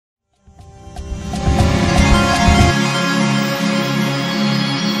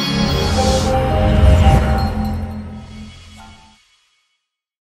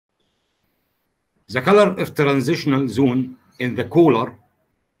The color of transitional zone in the collar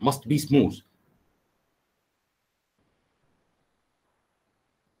must be smooth.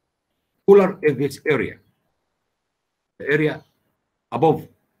 Collar is this area, the area above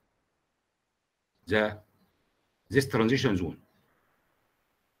this transition zone.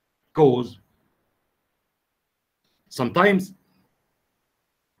 Because sometimes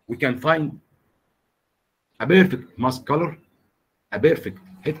we can find a perfect mask color, a perfect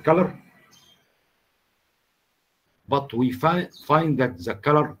head color, but we find that the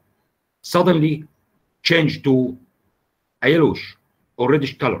color suddenly changed to a yellowish or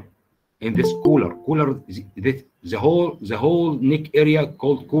reddish color in this collar. Collar is the whole neck area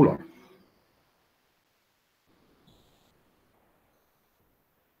called collar.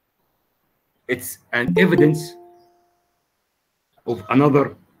 It's an evidence of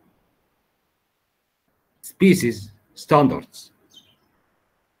another species standards.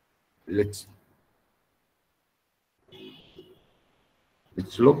 Let's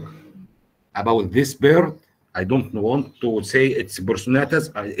look about this bird. I don't want to say it's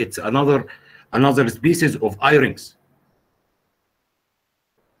Bursunatus. It's another species of irinx.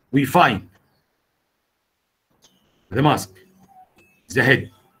 We find the mask, the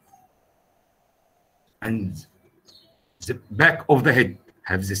head, and the back of the head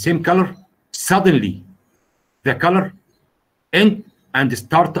have the same color. Suddenly, the color end and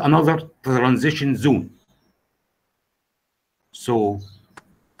start another transition zone. So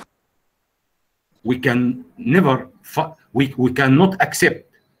we can never, we cannot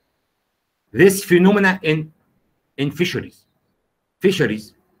accept this phenomena in fisheries.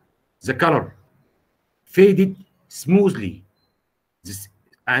 Fisheries, the color faded smoothly,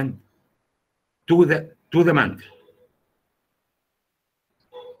 and to the mantle.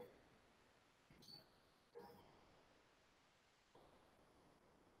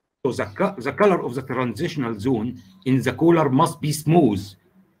 So the color of the transitional zone in the collar must be smooth,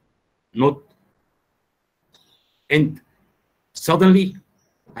 not end suddenly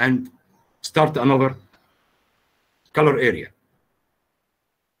and start another color area.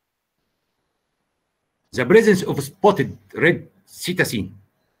 The presence of spotted red cetacean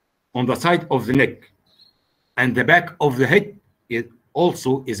on the side of the neck and the back of the head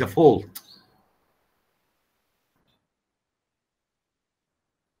also is a fault.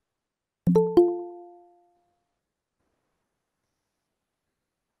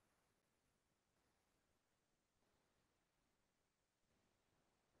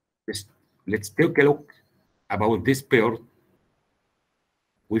 Let's take a look about this bird.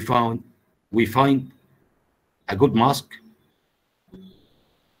 We find a good mask,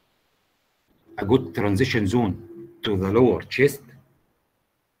 a good transition zone to the lower chest,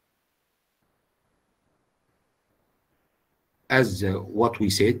 as what we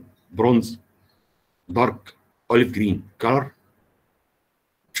said, bronze, dark olive green color,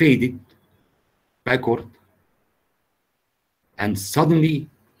 faded backward, and suddenly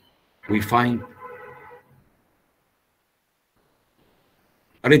we find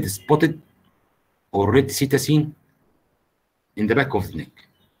red spotted or red cetacean in the back of the neck.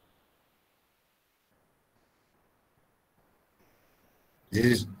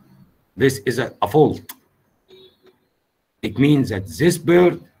 This is a fault. It means that this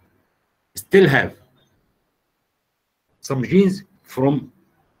bird still have some genes from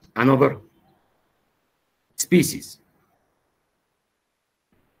another species.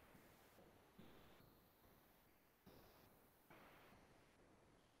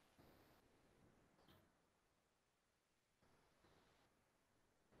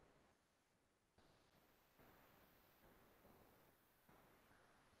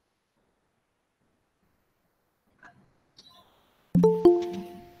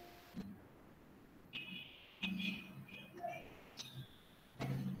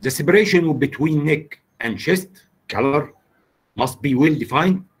 The separation between neck and chest color must be well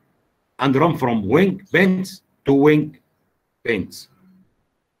defined and run from wing bends to wing bends.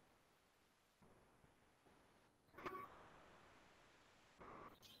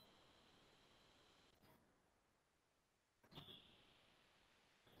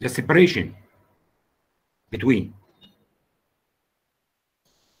 The separation between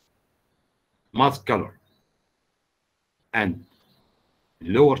mouth color and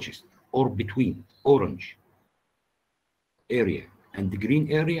lower chest, or between orange area and the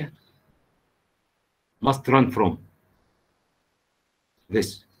green area, must run from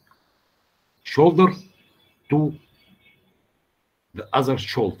this shoulder to the other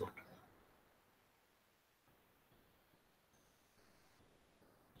shoulder.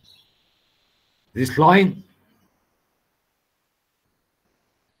 This line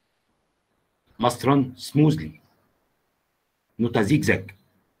must run smoothly, not a zigzag.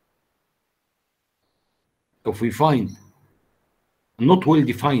 If we find not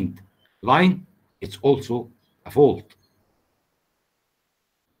well-defined line, it's also a fault.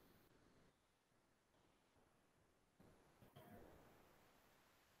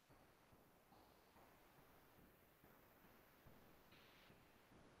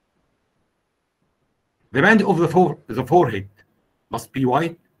 The band of the forehead must be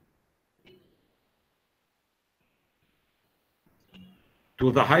wide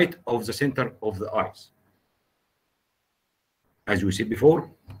to the height of the center of the eyes. As we said before,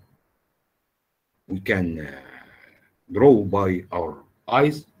 we can draw by our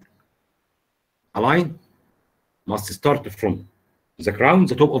eyes. A line must start from the crown,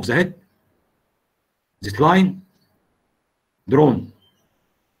 the top of the head. This line drawn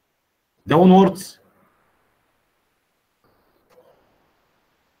downwards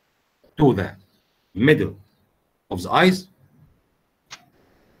to the middle of the eyes,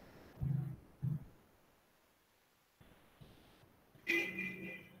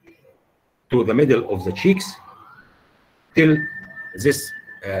 to the middle of the cheeks, till this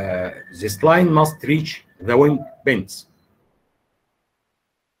line must reach the wing bends.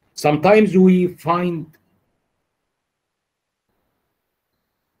 Sometimes we find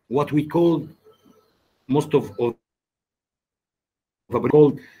what we call most of the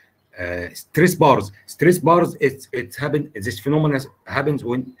called stress bars. Stress bars. It's happen. This phenomenon happens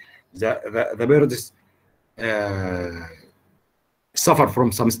when the birds suffer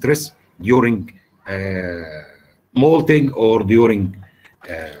from some stress during molting or during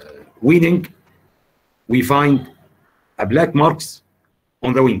weaning. We find a black marks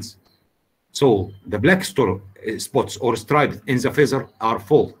on the wings. So the black spots or stripes in the feather are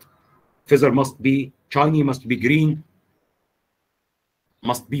fault. Feather must be shiny, must be green,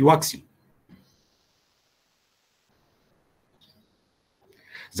 must be waxy.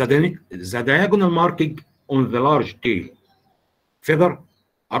 The diagonal marking on the large tail feather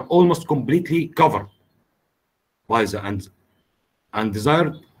are almost completely covered by the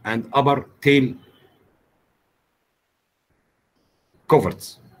undesired and upper tail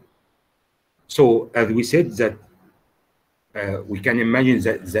coverts. So as we said that we can imagine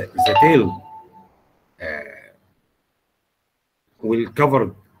that the tail will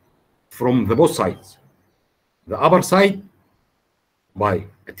cover from the both sides. The upper side by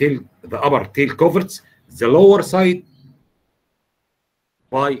the upper tail coverts, the lower side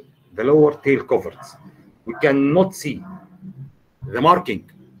by the lower tail coverts. We cannot see the marking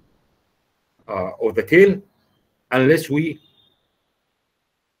of the tail unless we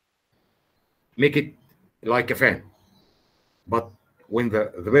make it like a fan. But when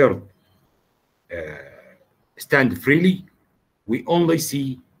the bird stand freely, we only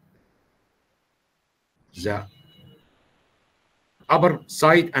see the upper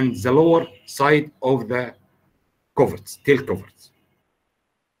side and the lower side of the coverts, tail coverts.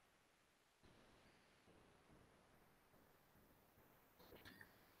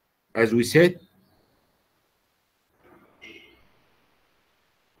 As we said,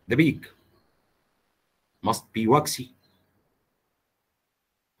 the beak must be waxy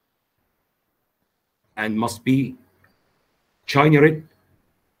and must be shiny red.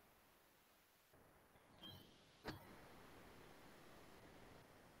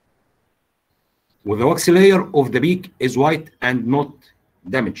 With the waxy layer of the beak is white and not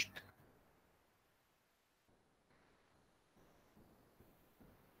damaged.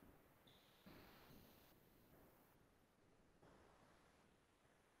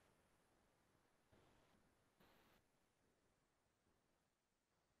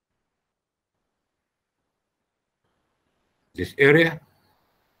 This area,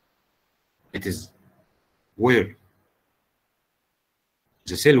 it is where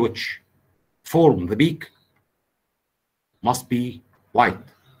the cell which form the beak must be white,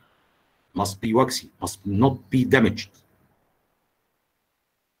 must be waxy, must not be damaged.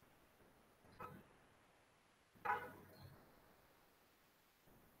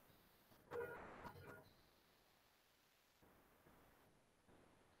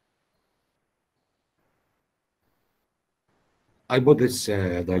 I put this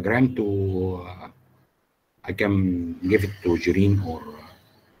diagram to, I can give it to Jireen or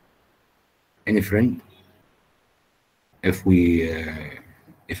any friend if we,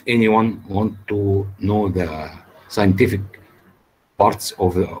 if anyone want to know the scientific parts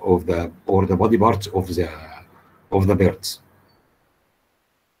of the body parts of the birds.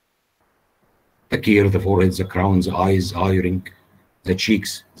 The ear, the forehead, the crown, the eyes, eye ring, the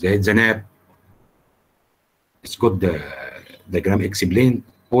cheeks, the head, the nape. It's good. The diagram explain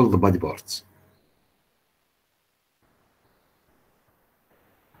all the body parts.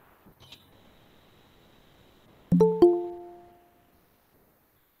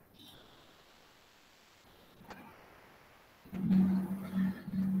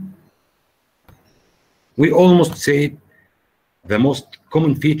 We almost say the most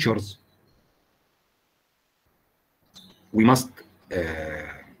common features we must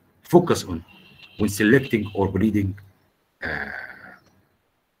focus on when selecting or breeding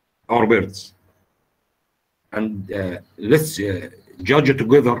our birds. And let's judge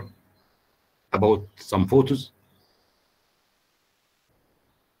together about some photos.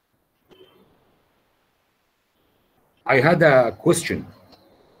 I had a question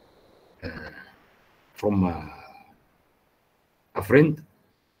from a friend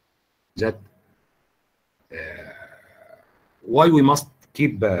that why we must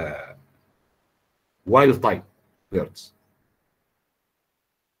keep wild type birds.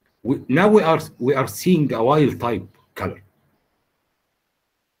 Now we are seeing a wild type color.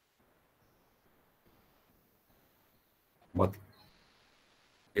 But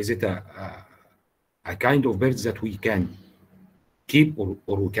is it a kind of birds that we can keep or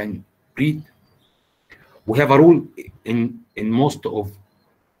we can breed? We have a rule in most of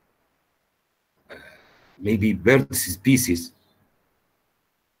maybe bird species.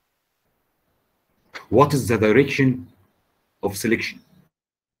 What is the direction of selection?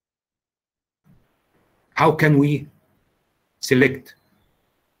 How can we select?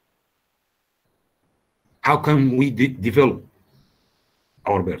 How can we develop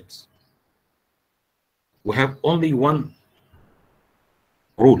our birds? We have only one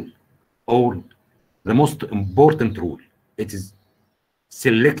rule, or the most important rule. It is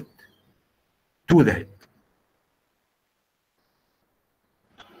select to the head.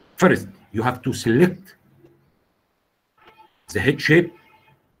 First, you have to select the head shape,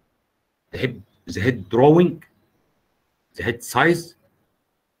 the head drawing, the head size,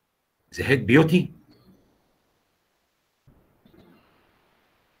 the head beauty,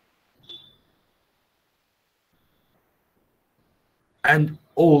 and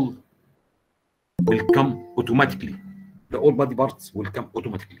all will come automatically. The all body parts will come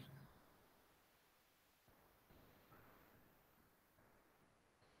automatically.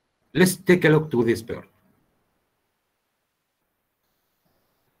 Let's take a look to this bird.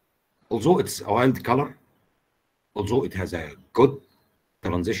 Although it's a wild color, although it has a good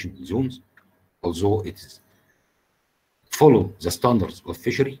transition zones, although it is follow the standards of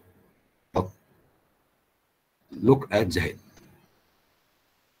fishery, but look at the head.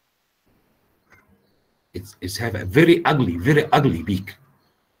 It's have a very ugly beak.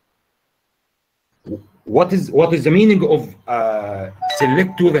 What is the meaning of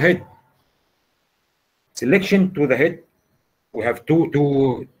select to the head? Selection to the head. We have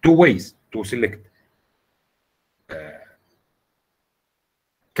two ways to select: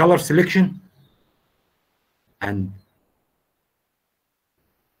 color selection and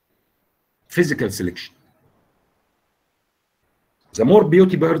physical selection. The more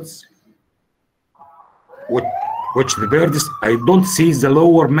beauty birds, which the birds, I don't see the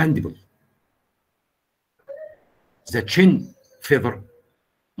lower mandible. The chin feather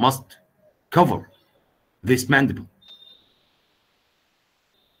must cover this mandible.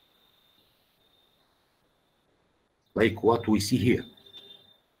 Like what we see here.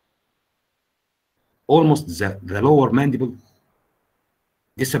 Almost the lower mandible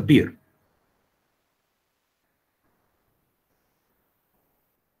disappear.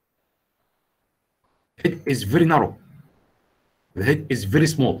 Head is very narrow. The head is very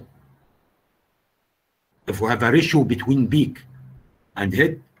small. If we have a ratio between beak and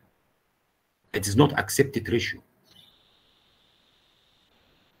head, it is not accepted ratio.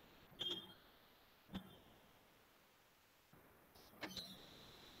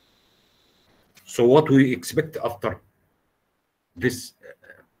 So what we expect after this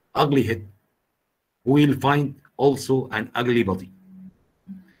ugly head, we'll find also an ugly body.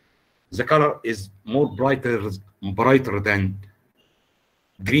 The color is more brighter than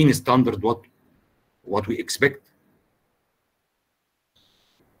green standard, what we expect.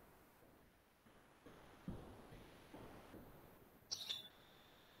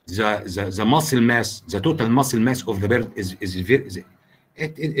 The muscle mass, the total muscle mass of the bird is very,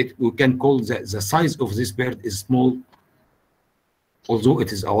 we can call the size of this bird is small, although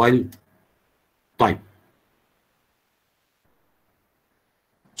it is a wild type.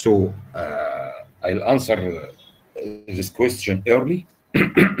 So I'll answer this question early.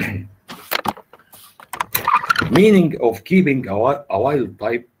 Meaning of keeping a wild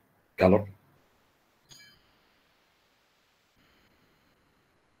type color.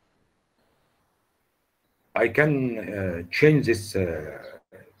 I can change this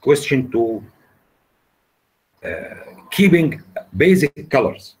question to keeping basic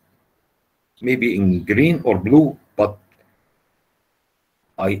colors, maybe in green or blue, but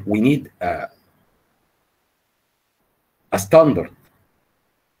we need a standard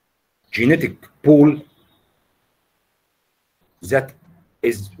genetic pool that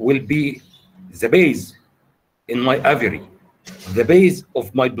will be the base in my aviary, the base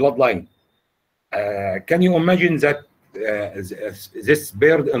of my bloodline. Can you imagine that this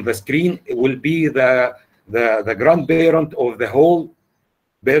bird on the screen will be the grandparent of the whole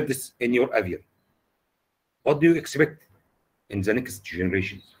birds in your aviary? What do you expect in the next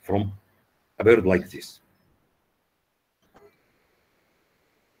generations from a bird like this?